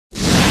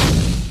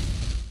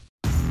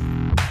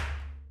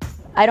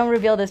I don't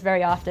reveal this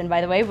very often,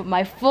 by the way, but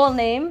my full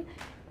name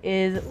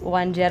is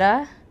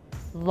Wanjira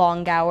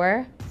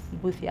Longauer.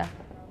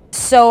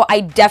 So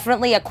I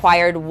definitely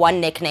acquired one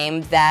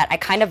nickname that I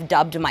kind of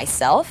dubbed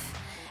myself,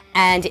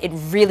 and it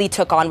really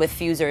took on with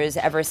Fusers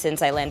ever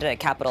since I landed at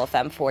Capital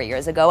FM 4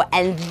 years ago,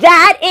 and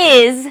that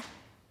is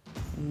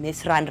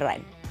Miss Rand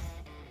Rine.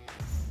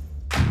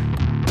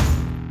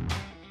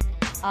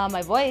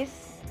 My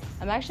voice,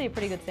 I'm actually a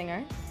pretty good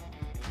singer.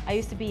 I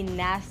used to be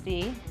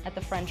nasty at the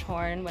French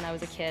horn when I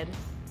was a kid.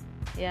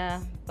 Yeah,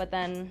 but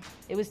then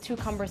it was too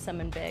cumbersome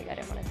and big. I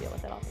didn't want to deal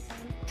with it all the time.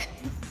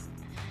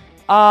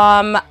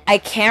 I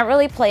can't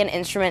really play an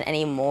instrument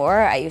anymore.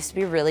 I used to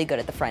be really good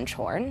at the French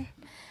horn.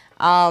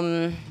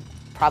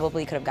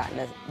 Probably could have gotten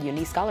a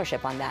uni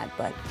scholarship on that,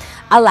 but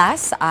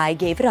alas, I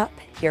gave it up.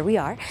 Here we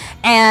are.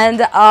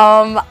 And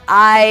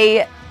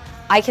I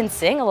can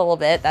sing a little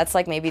bit. That's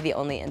like maybe the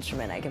only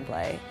instrument I can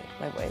play,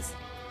 my voice.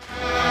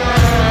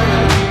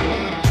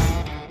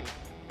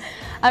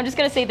 I'm just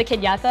gonna say the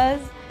Kenyatas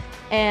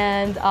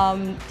and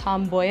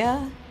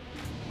Tomboya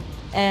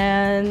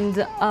and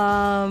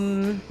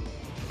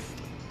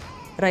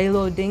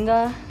Raila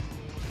Odinga,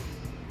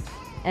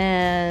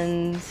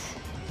 and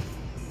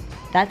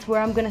that's where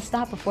I'm gonna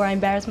stop before I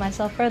embarrass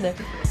myself further.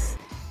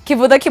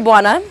 Kivuda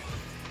Kibwana,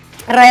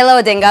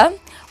 Raila Odinga,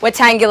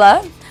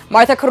 Wetangula,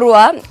 Martha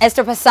Karua,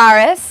 Esther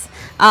Passaris,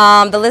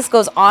 the list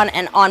goes on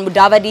and on.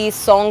 Mudavadi,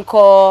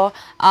 Sonko,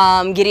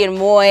 Gideon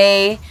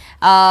Moy,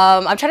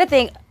 I'm trying to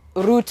think,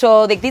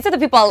 Ruto. Like, these are the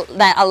people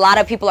that a lot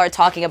of people are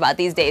talking about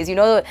these days. You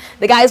know,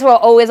 the guys who are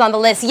always on the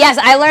list. Yes,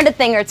 I learned a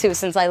thing or two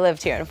since I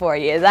lived here in 4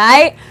 years,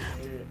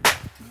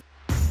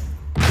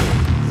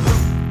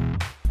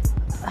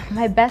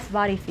 My best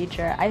body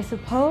feature, I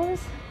suppose,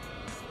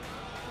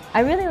 I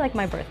really like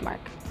my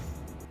birthmark.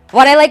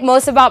 What I like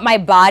most about my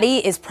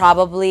body is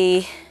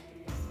probably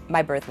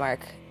my birthmark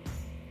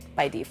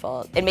by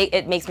default.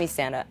 It makes me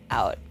stand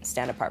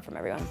apart from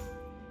everyone.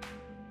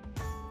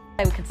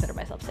 I would consider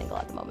myself single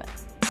at the moment.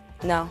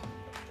 No.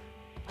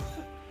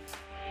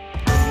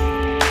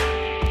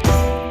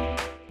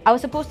 I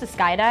was supposed to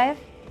skydive,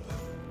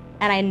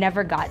 and I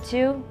never got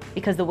to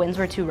because the winds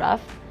were too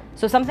rough.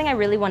 So something I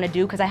really want to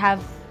do, because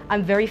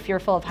I'm very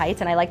fearful of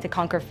heights and I like to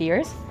conquer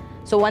fears.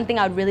 So one thing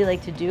I would really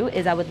like to do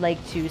is I would like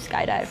to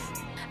skydive.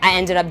 I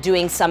ended up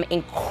doing some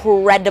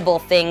incredible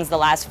things the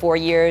last 4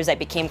 years. I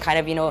became kind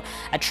of, you know,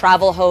 a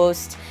travel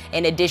host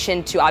in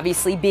addition to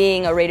obviously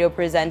being a radio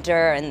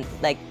presenter and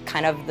like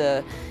kind of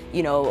the,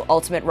 you know,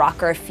 ultimate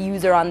rocker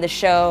fuser on the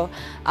show.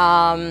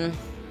 And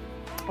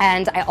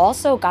I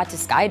also got to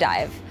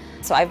skydive.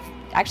 So I've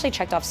actually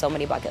checked off so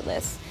many bucket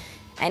lists.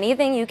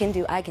 Anything you can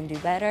do, I can do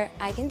better.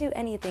 I can do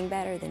anything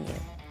better than you.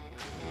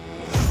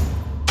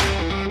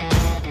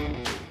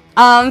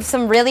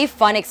 Some really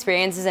fun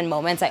experiences and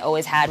moments I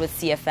always had with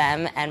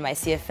CFM and my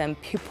CFM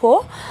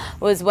people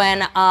was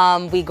when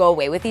we go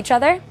away with each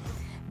other,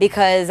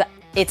 because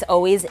it's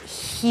always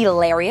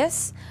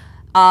hilarious.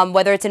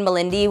 Whether it's in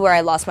Malindi, where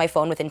I lost my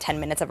phone within 10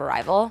 minutes of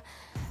arrival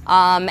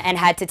and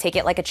had to take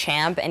it like a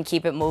champ and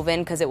keep it moving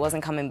because it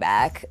wasn't coming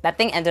back. That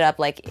thing ended up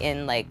like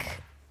in like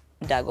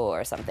Dago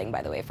or something,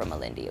 by the way, from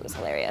Malindi. It was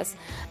hilarious.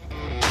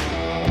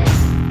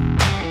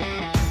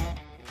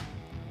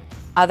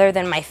 Other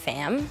than my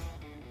fam,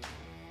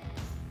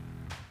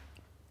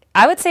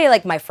 I would say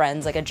like my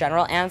friends. Like a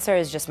general answer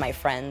is just my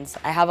friends.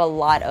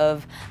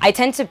 I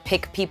tend to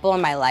pick people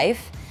in my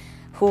life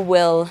who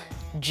will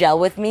gel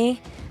with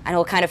me and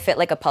will kind of fit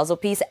like a puzzle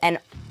piece, and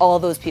all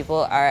those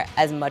people are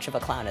as much of a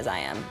clown as I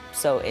am.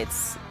 So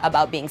it's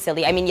about being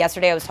silly. I mean,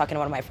 yesterday I was talking to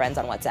one of my friends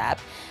on WhatsApp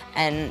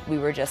and we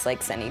were just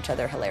like sending each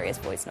other hilarious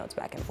voice notes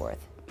back and forth.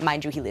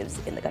 Mind you, he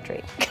lives in the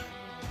country.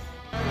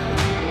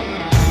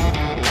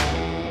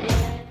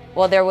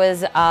 Well, there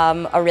was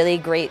a really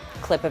great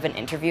clip of an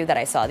interview that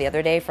I saw the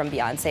other day from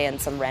Beyonce and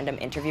some random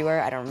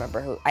interviewer. I don't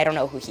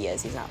know who he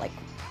is. He's not like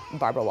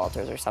Barbara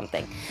Walters or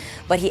something.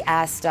 But he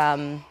asked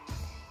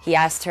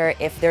her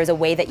if there's a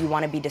way that you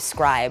want to be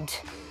described,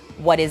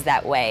 what is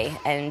that way?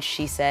 And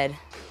she said,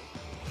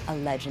 a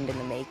legend in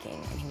the making.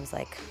 And he was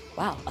like,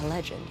 wow, a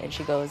legend. And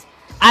she goes,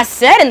 I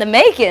said in the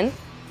making.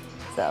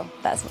 So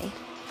that's me.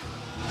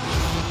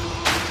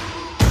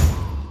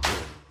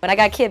 But I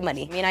got kid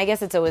money. I mean, I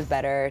guess it's always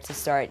better to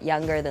start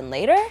younger than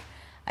later.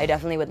 I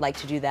definitely would like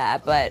to do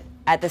that, but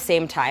at the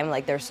same time,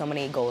 like, there's so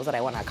many goals that I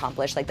want to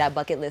accomplish. Like, that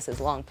bucket list is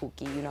long,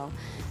 Pookie, you know?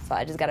 So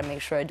I just got to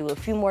make sure I do a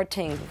few more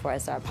things before I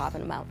start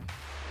popping them out.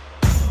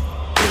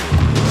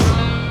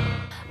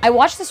 I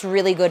watched this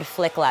really good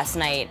flick last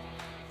night.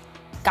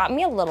 Got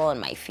me a little in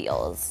my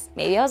feels.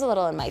 Maybe I was a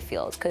little in my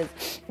feels because,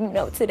 you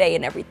know, today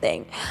and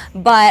everything.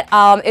 But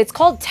it's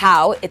called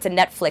Tao. It's a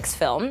Netflix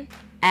film.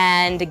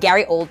 And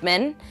Gary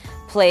Oldman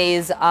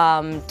plays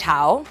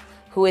Tao,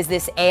 who is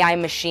this AI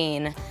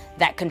machine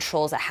that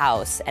controls a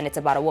house. And it's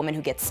about a woman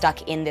who gets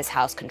stuck in this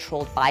house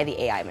controlled by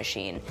the AI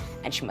machine.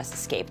 And she must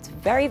escape. It's a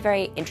very,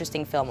 very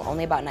interesting film.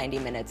 Only about 90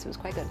 minutes. It was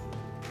quite good.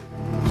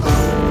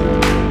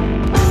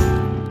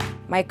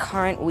 My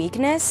current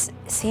weakness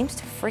seems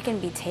to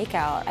freaking be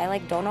takeout. I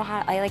like don't know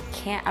how, I like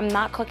can't, I'm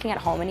not cooking at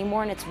home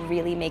anymore and it's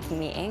really making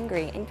me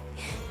angry. And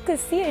you can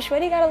see it,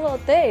 Shweta got a little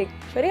thick.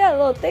 Shweta got a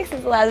little thick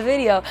since the last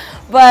video.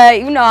 But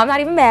you know, I'm not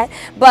even mad.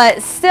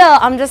 But still,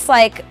 I'm just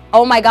like,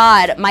 oh my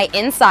God, my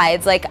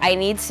insides, like I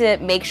need to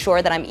make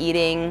sure that I'm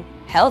eating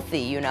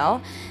healthy, you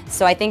know?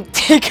 So I think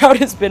takeout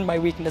has been my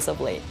weakness of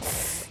late.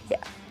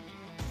 Yeah.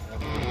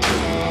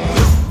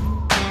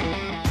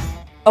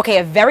 Okay,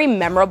 a very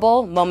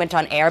memorable moment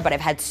on air, but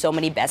I've had so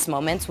many best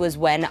moments, was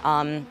when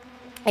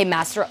a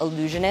master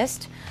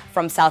illusionist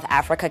from South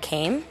Africa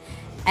came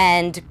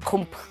and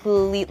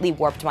completely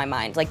warped my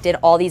mind. Like, did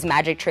all these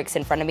magic tricks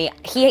in front of me.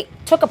 He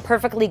took a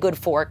perfectly good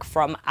fork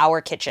from our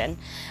kitchen.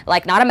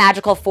 Like, not a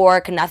magical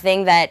fork,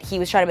 nothing that he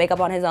was trying to make up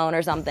on his own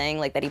or something,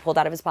 like that he pulled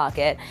out of his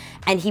pocket,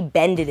 and he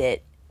bended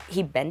it.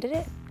 He bended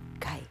it?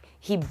 Guy.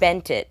 He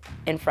bent it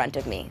in front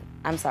of me.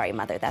 I'm sorry,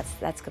 mother,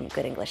 that's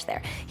good English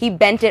there. He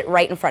bent it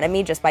right in front of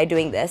me just by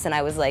doing this, and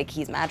I was like,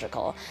 he's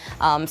magical.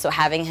 So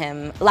having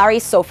him, Larry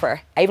Sofer,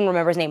 I even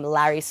remember his name,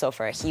 Larry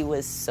Sofer, he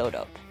was so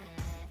dope.